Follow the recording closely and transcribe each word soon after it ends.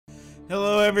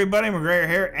Hello everybody, MacGhriogair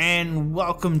here, and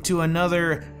welcome to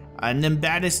another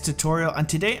Nimbatus tutorial. And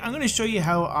today I'm going to show you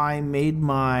how I made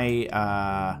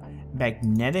my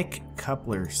magnetic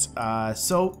couplers.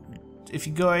 So if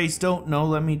you guys don't know,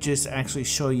 let me just actually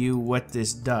show you what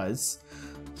this does.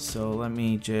 So let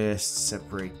me just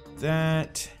separate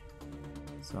that.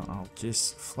 So I'll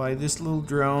just fly this little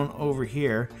drone over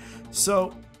here.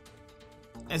 So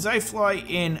as I fly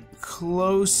in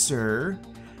closer,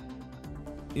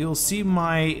 you'll see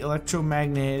my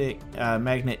electromagnetic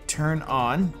magnet turn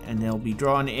on, and they'll be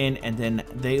drawn in, and then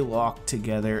they lock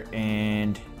together,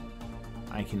 and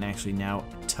I can actually now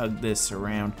tug this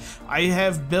around. I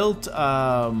have built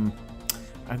a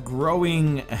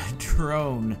growing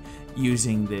drone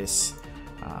using this.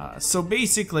 So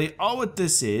basically, all what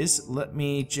this is, let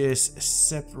me just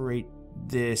separate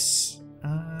this.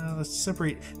 Let's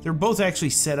separate. They're both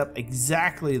actually set up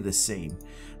exactly the same.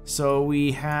 So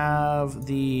we have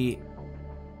the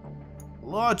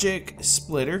logic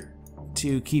splitter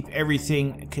to keep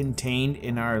everything contained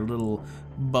in our little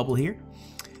bubble here.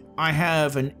 I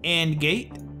have an AND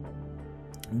gate,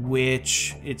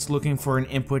 which it's looking for an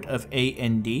input of A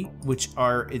and D, which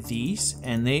are these,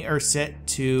 and they are set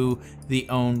to the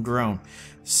own drone.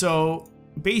 So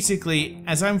basically,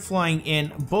 as I'm flying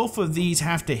in, both of these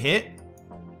have to hit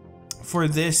for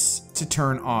this to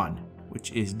turn on,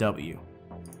 which is W.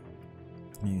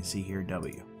 You can see here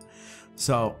W.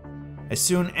 So as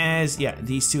soon as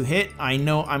these two hit, I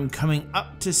know I'm coming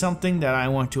up to something that I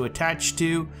want to attach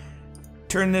to.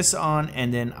 Turn this on,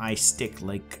 and then I stick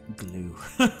like glue.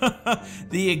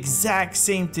 The exact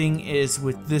same thing is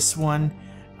with this one.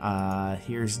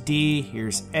 Here's D,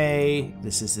 here's A.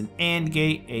 This is an AND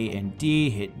gate. A and D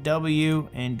hit W,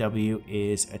 and W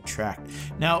is attract.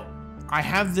 Now I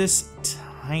have this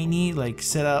tiny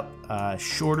set up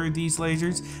shorter these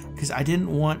lasers because I didn't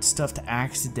want stuff to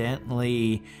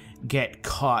accidentally get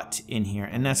caught in here,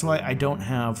 and that's why I don't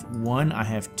have one, I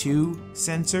have two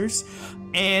sensors.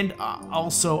 And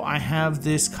also I have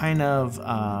this kind of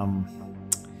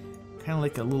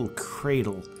like a little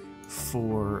cradle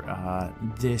for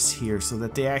this here, so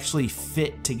that they actually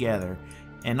fit together.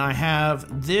 And I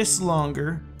have this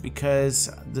longer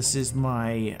because this is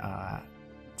my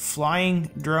flying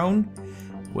drone,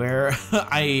 where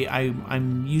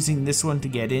I'm using this one to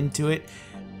get into it,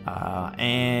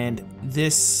 and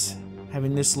this,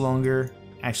 having this longer,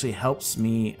 actually helps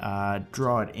me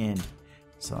draw it in.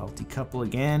 So I'll decouple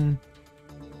again,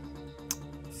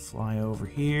 fly over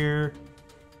here.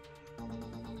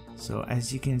 So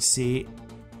as you can see,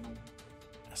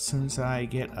 as soon as I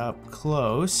get up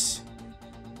close,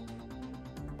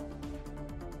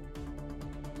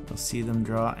 you'll see them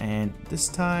draw, and this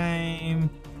time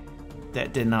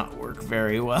that did not work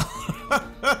very well.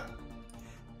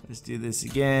 Let's do this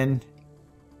again.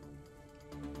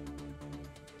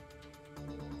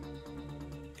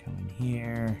 Come in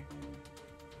here.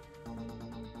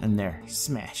 And there,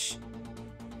 smash.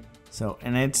 So,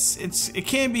 and it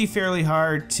can be fairly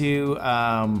hard to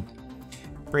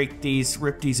rip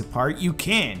these apart. You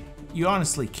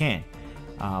honestly can.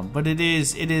 But it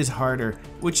is harder,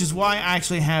 which is why I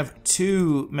actually have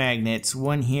two magnets,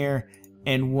 one here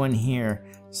and one here,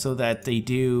 so that they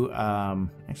do,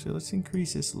 actually let's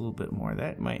increase this a little bit more,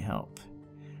 that might help,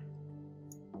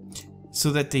 so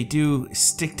that they do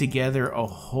stick together a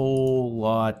whole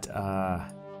lot,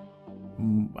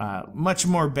 much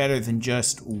more better than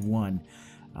just one.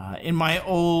 In my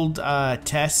old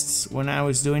tests when I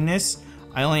was doing this,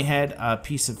 I only had a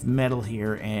piece of metal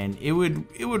here, and it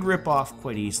would rip off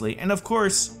quite easily. And of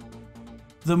course,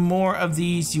 the more of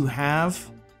these you have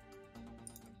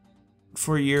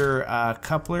for your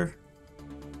coupler,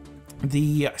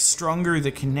 the stronger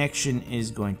the connection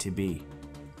is going to be.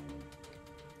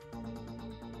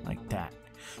 Like that.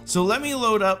 So let me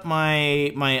load up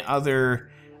my other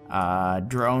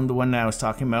drone, the one that I was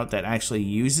talking about that actually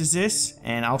uses this,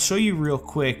 and I'll show you real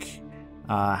quick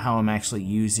how I'm actually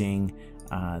using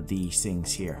these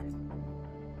things here.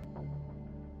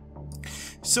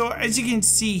 So as you can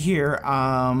see here,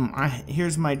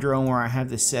 here's my drone where I have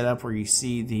this set up where you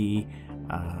see the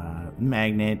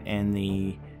magnet and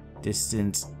the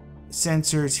distance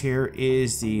sensors. Here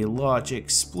is the logic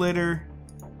splitter.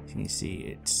 You can see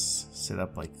it's set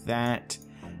up like that.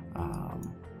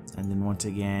 And then once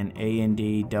again, A and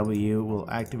D, W will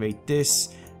activate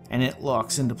this, and it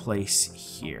locks into place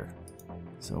here.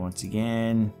 So once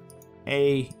again,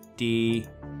 A, D,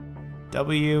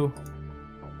 W,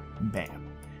 bam.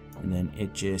 And then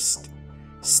it just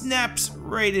snaps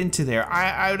right into there.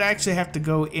 I would actually have to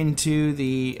go into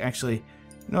the, actually,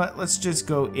 you know what, let's just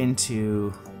go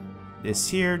into this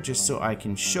here just so I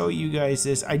can show you guys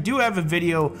this. I do have a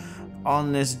video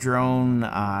on this drone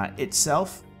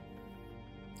itself,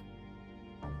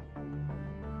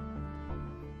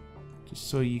 just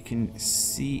so you can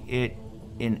see it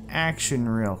in action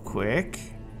real quick.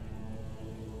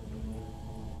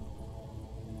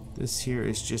 This here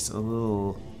is just a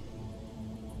little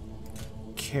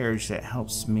carriage that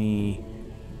helps me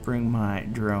bring my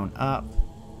drone up.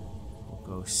 We'll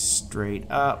go straight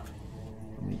up.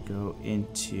 Let me go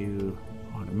into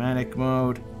automatic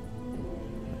mode.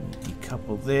 Let me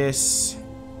decouple this.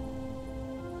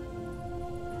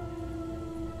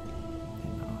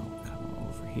 And I'll come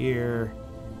over here.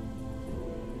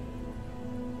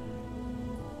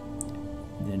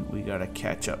 And then we gotta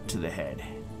catch up to the head.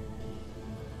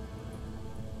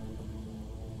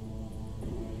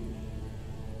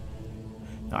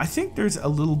 Now, I think there's a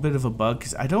little bit of a bug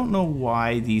because I don't know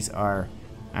why these are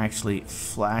actually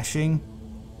flashing.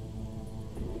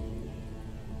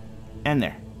 And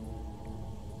there.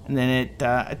 And then it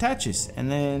attaches. And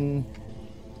then,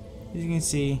 as you can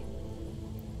see,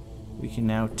 we can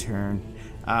now turn.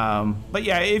 But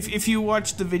yeah, if you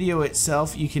watch the video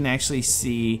itself, you can actually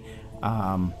see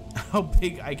how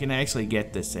big I can actually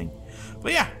get this thing.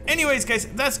 But yeah, anyways guys,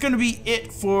 that's going to be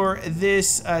it for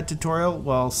this tutorial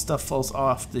while stuff falls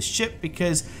off the ship,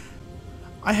 because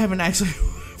I haven't actually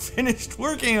finished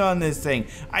working on this thing.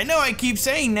 I know I keep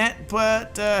saying that,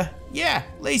 but yeah,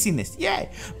 laziness, yay.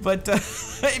 But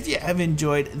if you have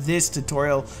enjoyed this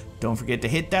tutorial, don't forget to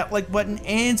hit that like button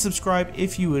and subscribe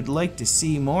if you would like to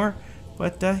see more.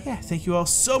 But yeah, thank you all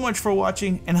so much for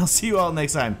watching, and I'll see you all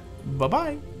next time.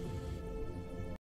 Bye-bye.